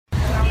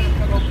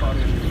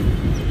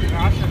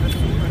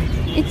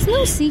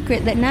no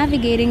secret that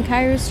navigating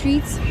Cairo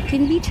streets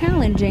can be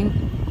challenging,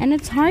 and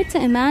it's hard to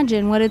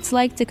imagine what it's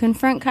like to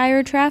confront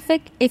Cairo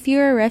traffic if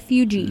you're a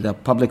refugee. The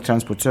public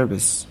transport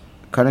service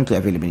currently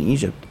available in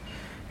Egypt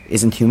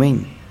isn't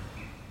humane.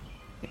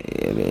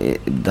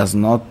 It does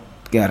not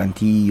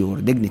guarantee your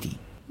dignity.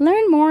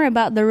 Learn more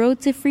about the road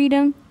to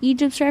freedom,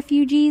 Egypt's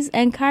refugees,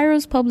 and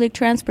Cairo's public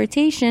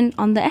transportation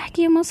on the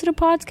Ehky Ya Masr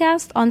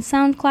podcast on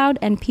SoundCloud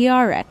and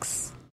PRX.